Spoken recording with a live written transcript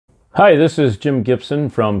Hi, this is Jim Gibson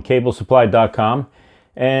from CableSupply.com,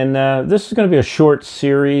 and this is going to be a short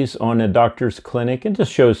series on a doctor's clinic and just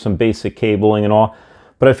shows some basic cabling and all.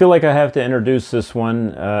 But I feel like I have to introduce this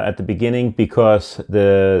one at the beginning because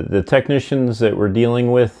the technicians that we're dealing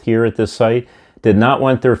with here at this site did not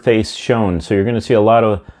want their face shown. So you're going to see a lot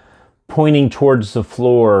of pointing towards the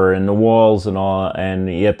floor and the walls and all, and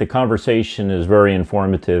yet the conversation is very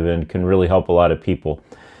informative and can really help a lot of people.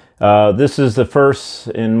 This is the first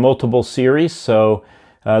in multiple series, so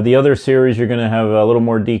the other series you're going to have a little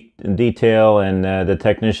more detail, and the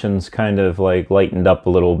technicians kind of like lightened up a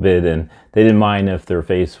little bit, and they didn't mind if their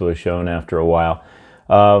face was shown after a while.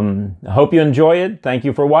 I hope you enjoy it. Thank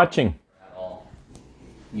you for watching. At all.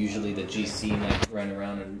 Usually the GC might run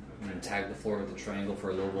around and tag the floor with a triangle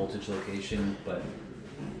for a low voltage location, but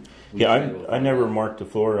yeah, I never marked the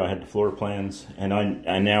floor. I had the floor plans, and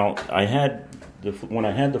I had when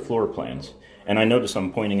I had the floor plans, and I notice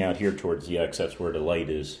I'm pointing out here towards the X. That's where the light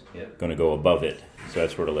is going to go above it. So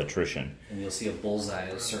that's where the electrician. And you'll see a bullseye,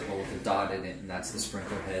 a circle with a dot in it, and that's the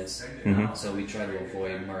sprinkler heads. So we try to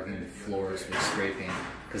avoid marking the floors with spray paint,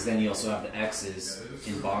 because then you also have the X's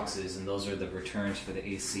in boxes, and those are the returns for the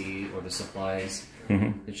AC or the supplies.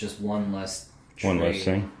 It's just one less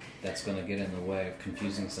thing that's going to get in the way of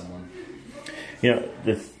confusing someone. Yeah,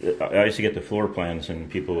 I used to get the floor plans, and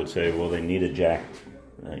people would say, well, they need a jack,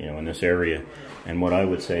 in this area. And what I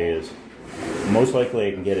would say is, most likely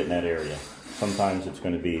I can get it in that area. Sometimes it's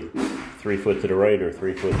going to be 3 foot to the right or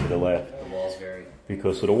 3 foot to the left. The walls vary.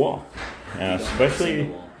 Because of the wall. Especially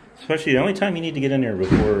the only time you need to get in there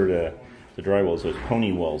before the drywalls, those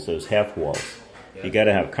pony walls, those half walls. You got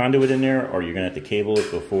to have conduit in there, or you're going to have to cable it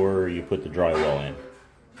before you put the drywall in.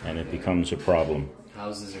 And it becomes a problem.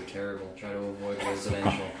 Houses are terrible. Try to avoid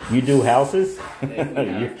residential. You do houses?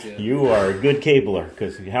 You are a good cabler,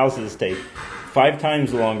 because houses take 5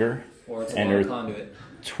 times longer, or it's a and lot of they're conduit.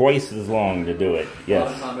 Twice as long to do it. Yes. A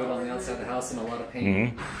lot of conduit on the outside of the house and a lot of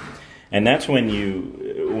paint. And that's when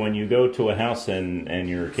you go to a house and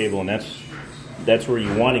you're cabling. That's where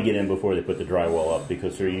you want to get in before they put the drywall up,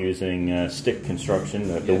 because they're using stick construction,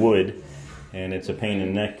 the wood. And it's a pain in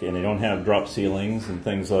the neck, and they don't have drop ceilings and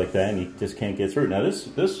things like that, and you just can't get through. Now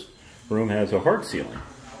this room has a hard ceiling.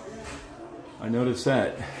 I noticed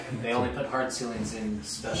that. They only put hard ceilings in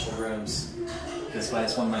special rooms. This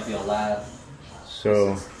one might be a lab.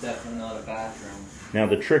 So it's definitely not a bathroom. Now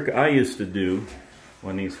the trick I used to do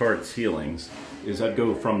on these hard ceilings is I'd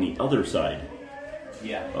go from the other side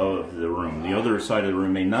of the room. The other side of the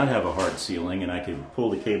room may not have a hard ceiling, and I could pull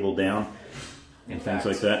the cable down and things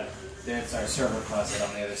like that. It's our server closet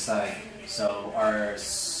on the other side. So our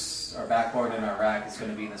backboard and our rack is going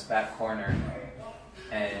to be in this back corner,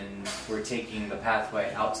 and we're taking the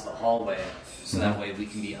pathway out to the hallway, so that way we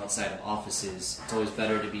can be outside of offices. It's always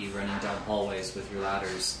better to be running down hallways with your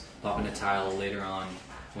ladders, popping a tile later on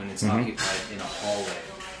when it's occupied in a hallway.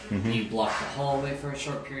 You block the hallway for a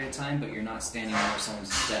short period of time, but you're not standing over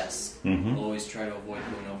someone's desk. Always try to avoid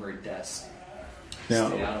going over a desk. Stay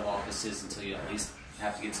out of offices until you at least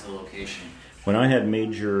have to get to the location. When I had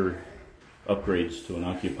major upgrades to an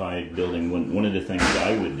occupied building, one of the things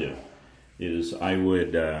I would do is I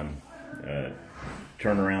would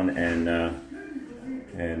turn around and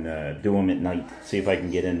do them at night. See if I can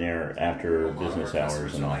get in there after business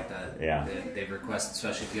hours and all. Like that. Yeah, they request,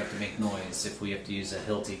 especially if you have to make noise. If we have to use a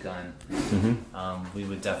Hilti gun, we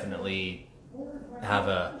would definitely have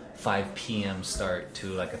a 5 p.m. start to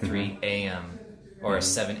like a 3 a.m. or a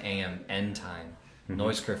 7 a.m. end time.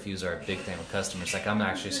 Noise curfews are a big thing with customers. Like, I'm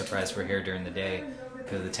actually surprised we're here during the day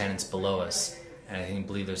because the tenant's below us, and I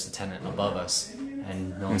believe there's a tenant above us,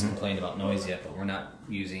 and no one's complained about noise yet. But we're not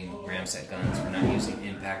using ramset guns, we're not using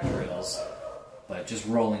impact drills, but just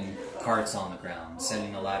rolling carts on the ground,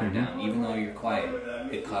 setting a ladder down. Even though you're quiet,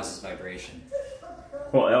 it causes vibration.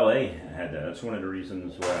 Well, LA had that. That's one of the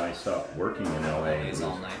reasons why I stopped working in LA. It's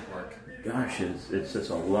all night work. Gosh, it's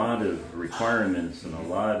just a lot of requirements and a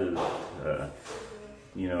lot of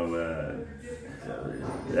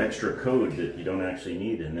extra code that you don't actually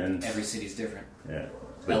need, and then every city's different. Yeah,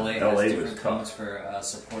 LA has different codes for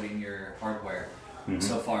supporting your hardware.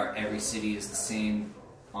 So far, every city is the same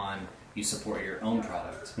on you support your own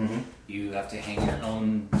product. You have to hang your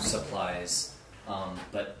own supplies.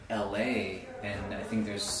 But LA, and I think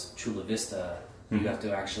there's Chula Vista, you have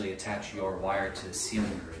to actually attach your wire to the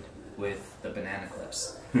ceiling grid with the banana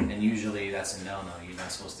clips. And usually that's a no-no. You're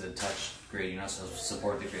not supposed to touch grid, you're not supposed to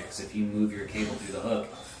support the grid, because if you move your cable through the hook,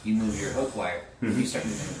 you move your hook wire. If you start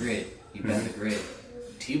moving the grid, you bend the grid.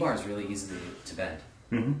 T-bar is really easy to bend.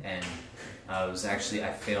 And I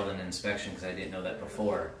failed an inspection because I didn't know that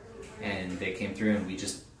before. And they came through and we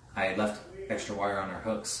just I left extra wire on our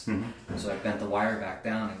hooks, so I bent the wire back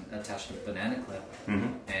down and attached a banana clip,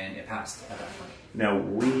 and it passed at that point. Now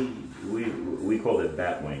we called it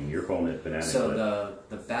bat wing. You're calling it banana clip. So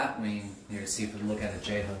the bat wing. Here, see if we look at a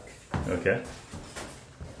J hook. Okay.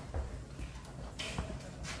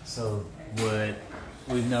 So what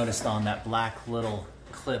we've noticed on that black little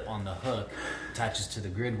clip on the hook attaches to the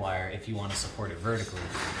grid wire if you want to support it vertically.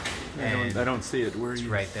 I don't see it. Where are it's you?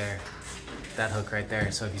 Right there. That hook right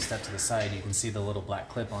there. So if you step to the side, you can see the little black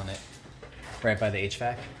clip on it right by the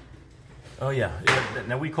HVAC. Oh yeah.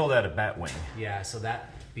 Now we call that a bat wing. Yeah, so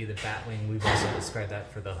that be the bat wing. We've also described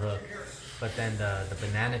that for the hook. But then the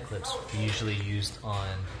banana clips we usually used on,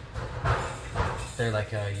 they're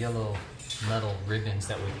like yellow metal ribbons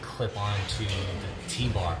that would clip onto the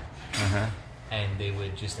T-bar. And they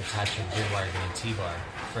would just attach your grid wire to the T-bar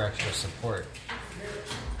for extra support.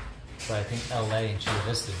 But I think LA and Chula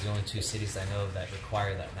Vista is the only two cities I know of that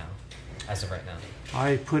require that now, as of right now.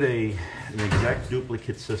 I put an exact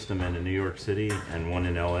duplicate system in New York City and one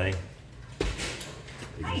in LA.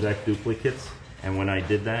 Exact duplicates. And when I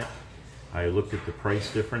did that, I looked at the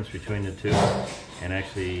price difference between the two, and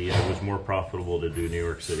actually it was more profitable to do New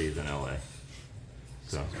York City than LA.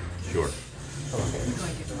 So, sure. Okay, we're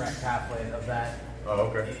going to get the rack halfway of that. Oh,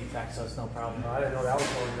 okay. Fact, so it's no problem. I didn't know that was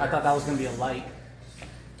going I thought that was going to be a light.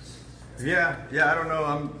 Yeah, I don't know.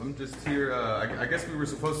 I'm just here. I guess we were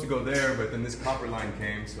supposed to go there, but then this copper line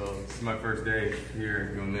came, so this is my first day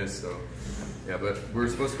here doing this. So, yeah, but we were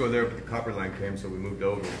supposed to go there, but the copper line came, so we moved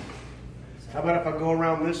over. How about if I go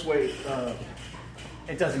around this way?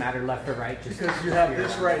 It doesn't matter left or right. Just Because you have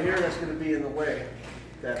this right here that's going to be in the way.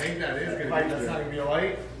 I think that is going to be. That's not going to be a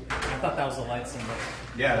light. I thought that was a light symbol.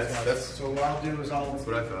 Yeah, that's So what I'll do is I'll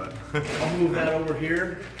what I thought. I'll move that over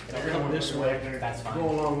here and I'll come this way. That's fine. Go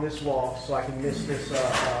along this wall so I can miss this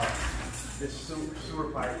this sewer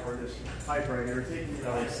pipe or this pipe right here.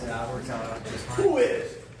 That works out just fine. Who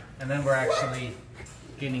is? And then we're actually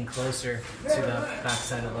getting closer to the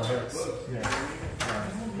backside of the hooks. Yeah.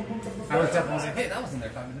 I looked up and was like, hey, that wasn't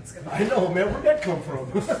there 5 minutes ago. I know, man. Where'd that come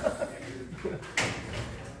from?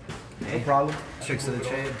 No problem. Tricks of the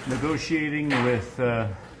trade. Negotiating with the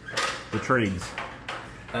trades.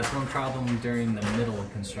 That's one problem during the middle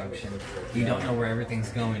of construction. You don't know where everything's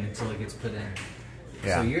going until it gets put in.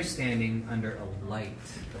 Yeah. So you're standing under a light,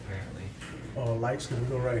 apparently. Oh, light's going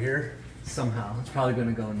to go right here. Somehow. It's probably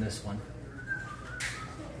going to go in this one.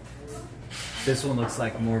 This one looks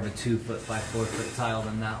like more of a 2 foot by 4 foot tile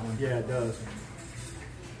than that one. Yeah, it does.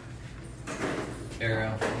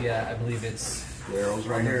 Arrow. Yeah, I believe it's The arrow's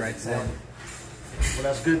right on the here. right side. Well,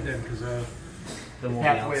 that's good then, because The one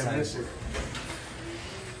halfway of outside. this.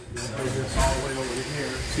 Play this all the way over here.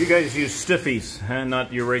 So you guys use stiffies, huh?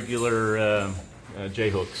 Not your regular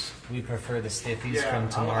J-hooks. We prefer the stiffies Yeah, from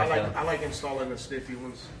Tamarco. I like installing the stiffy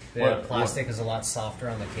ones. The plastic is a lot softer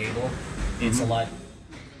on the cable. It's a lot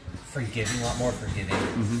forgiving, a lot more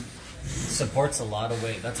forgiving. Supports a lot of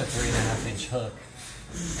weight. That's a 3.5 inch hook.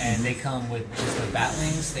 And they come with just the bat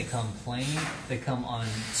wings. They come plain. They come on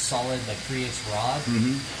solid, like 3/8 rod.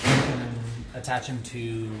 You can attach them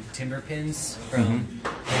to timber pins from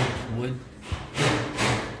wood,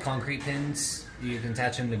 concrete pins. You can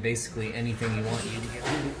attach them to basically anything you want. You can get.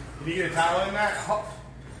 Did you get a towel in that?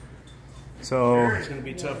 So, It's going to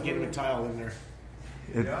be tough getting a tile in there.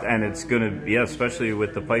 and it's going to, yeah, especially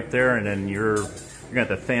with the pipe there, and then you're going to have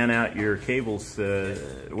to fan out your cables.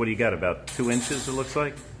 What do you got, about 2 inches it looks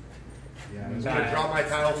like? Yeah. I'm going to drop my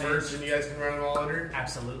tile first and you guys can run it all under?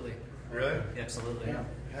 Absolutely. Really? Absolutely. Yeah.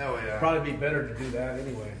 Hell yeah. Probably be better to do that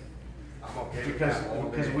anyway. I'm okay with Because that all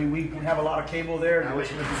day. we have a lot of cable there. That And way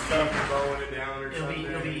it's you going to can be stuff tough. and bowing it down or something.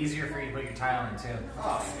 It'll be easier for you to put your tile in too.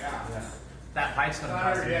 Oh, yeah. That pipe's gonna I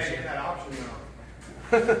cause already an had issue. that option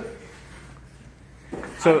though.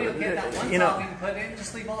 So, I'll get that one you tile know, being put in,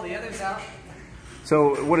 just leave all the others out.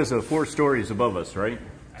 so what is it, 4 stories above us, right?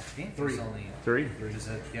 I think there's only 3? there's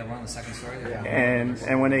a, yeah, we're on the second story there. Yeah.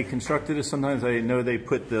 And when they constructed it, sometimes I know they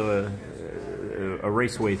put the a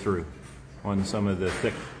raceway through on some of the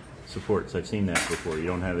thick supports. I've seen that before. You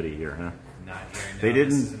don't have it here, huh? Not here. No, They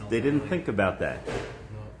this is an old didn't building. think about that,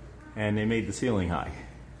 and they made the ceiling high.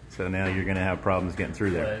 So now you're going to have problems getting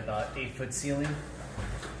through What, there. about 8-foot ceiling.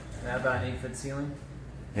 That about an 8-foot ceiling.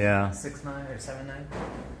 Yeah, 6'9" or 7'9".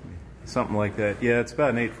 something like that. Yeah, it's about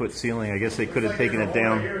an 8-foot ceiling. I guess they could have taken it Right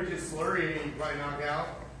down. here is just slurry and you probably knock out.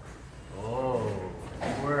 Oh,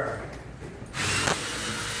 Where?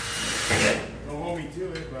 Don't hold me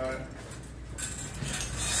to it, but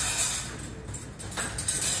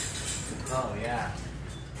oh yeah.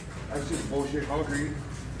 that's just bullshit concrete.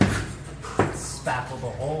 It's spackle the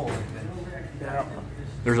hole. Yeah.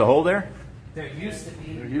 There's a hole there? There used to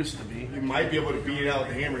be. There used to be. You might be able to beat it out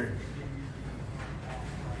with a hammer.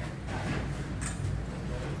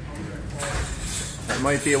 That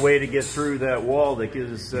might be a way to get through that wall that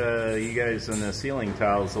gives you guys on the ceiling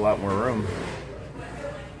tiles a lot more room.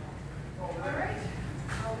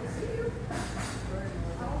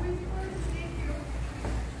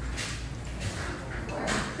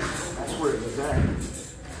 That's where it was at.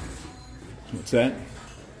 What's that?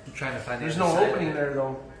 I'm trying to find. There's the no other side. opening there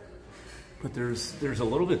though. But there's a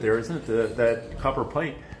little bit there, isn't it? That copper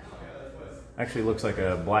pipe actually looks like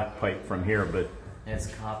a black pipe from here, but It's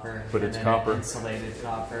copper. But and it's then copper. Insulated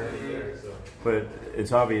copper. but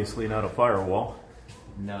it's obviously not a firewall.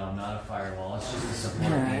 No, not a firewall. It's just a support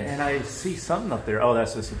beam. And I see something up there. Oh,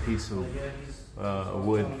 that's just a piece of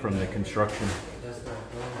wood from the construction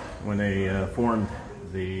when they formed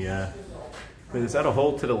the. But is that a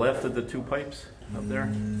hole to the left of the two pipes up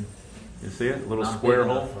there? You see it? A little Not square big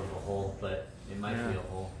hole. enough of a hole, but it might be a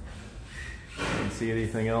hole. Can't see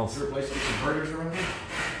anything else. Is there a place to get converters around here?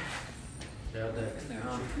 They're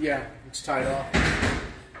on. Yeah, it's tied off.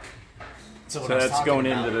 So So that's going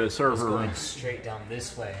into the server is room. going straight down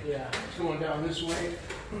this way. Yeah, it's going down this way.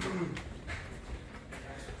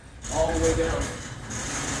 All the way down.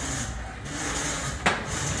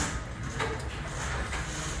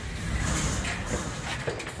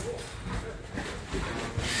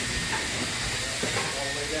 All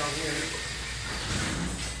the way down here.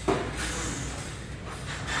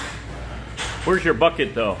 Where's your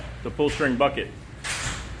bucket though? The pull string bucket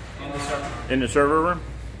in the server room?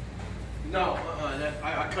 No,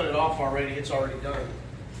 I cut it off already. It's already done.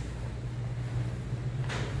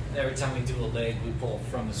 Every time we do a leg, we pull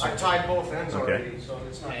from the I circle. tied both ends Okay. already, so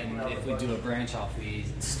it's not. And if we do a branch off, we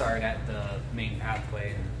start at the main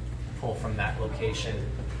pathway and pull from that location.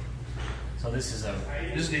 So this is the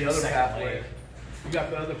other second pathway. leg. You got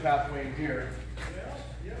the other pathway in here.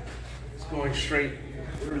 It's going straight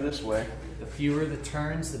through this way. The fewer the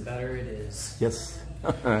turns, the better it is. Yes.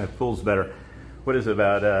 It pulls better. What is it,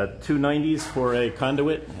 about 290s for a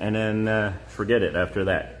conduit, and then forget it after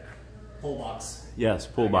that. Pull box. Yes,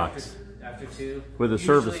 pull box After two. with a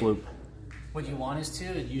service loop. What you want is two.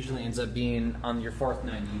 It usually ends up being on your fourth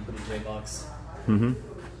 90. You put a J box.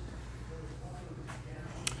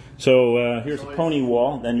 So here's a pony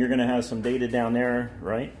wall. Then you're going to have some data down there,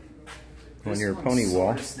 right? On your This pony one wall.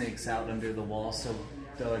 sort of snakes out under the wall, so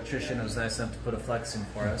the electrician was nice enough to put a flex in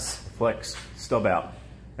for us. Flex stub out.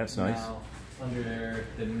 That's nice. Now, under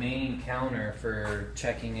the main counter for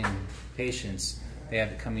checking in patients, they have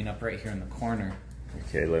it coming up right here in the corner.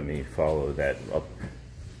 Okay, let me follow that up.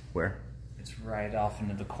 Where? It's right off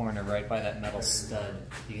into the corner, right by that metal stud.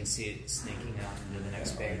 You can see it snaking out into the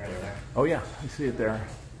next bay right there. Oh yeah, I see it there,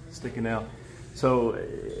 sticking out. So,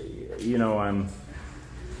 you know, I'm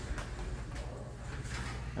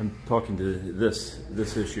talking to this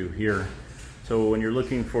issue here. So when you're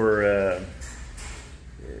looking for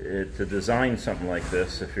to design something like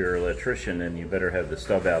this, if you're an electrician, then you better have the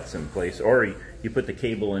stub outs in place, or you put the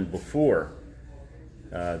cable in before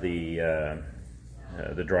the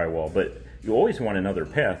drywall. But you always want another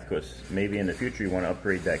path, because maybe in the future you want to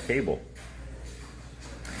upgrade that cable.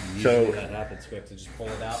 Usually that happens. We have to just pull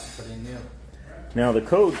it out and put it in new. Now the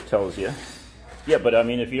code tells you, yeah, but I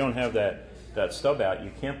mean, if you don't have that stub out,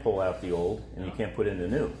 you can't pull out the old and you can't put in the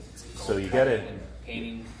new. So you got to, And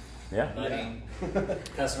painting, yeah. budding.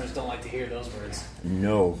 Customers don't like to hear those words.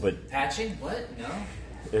 No, but Patching? What? No.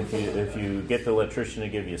 if you get the electrician to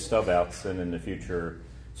give you stub outs, then in the future,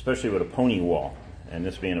 especially with a pony wall, and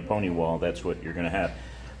this being a pony wall, that's what you're going to have.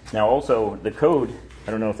 Now also the code,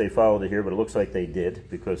 I don't know if they followed it here, but it looks like they did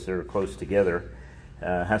because they're close together.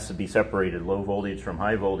 Has to be separated, low voltage from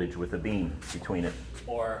high voltage, with a beam between it.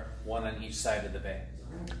 Or one on each side of the bay.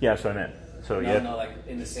 Yeah, that's what I meant. So No, yeah. no, like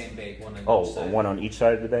in the same bay, one on each Oh, side. one on each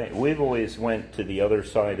side of the bay? We've always went to the other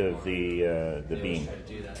side of the They always beam. try to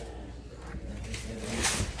do that.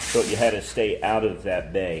 So you had to stay out of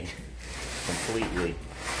that bay completely.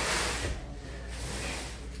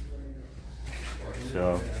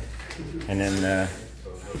 So, and then,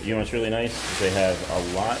 you know what's really nice? Is they have a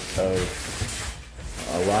lot of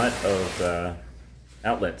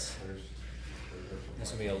outlets.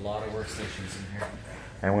 There's gonna be a lot of workstations in here.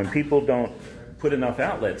 And when people don't put enough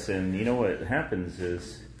outlets in, you know what happens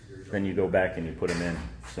is then you go back and you put them in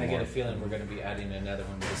some I get more. a feeling we're going to be adding another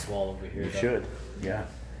one to this wall over here. You though. should, yeah.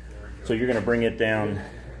 So you're going to bring it down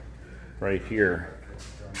right here,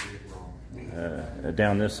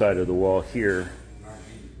 down this side of the wall here.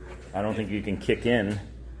 I don't think you can kick in,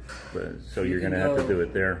 but so you're going to have to do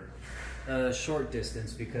it there. a short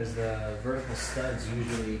distance because the vertical studs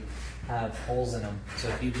usually have holes in them. So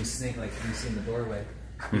if you can snake, like you see in the doorway,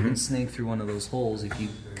 you can snake through one of those holes if you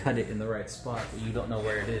cut it in the right spot, but you don't know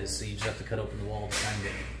where it is, so you just have to cut open the wall to find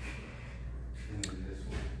it.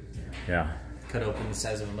 Yeah. Cut open the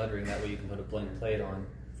size of the lettering, that way you can put a blank plate on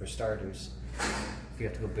for starters. If you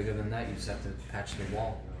have to go bigger than that, you just have to patch the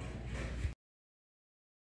wall.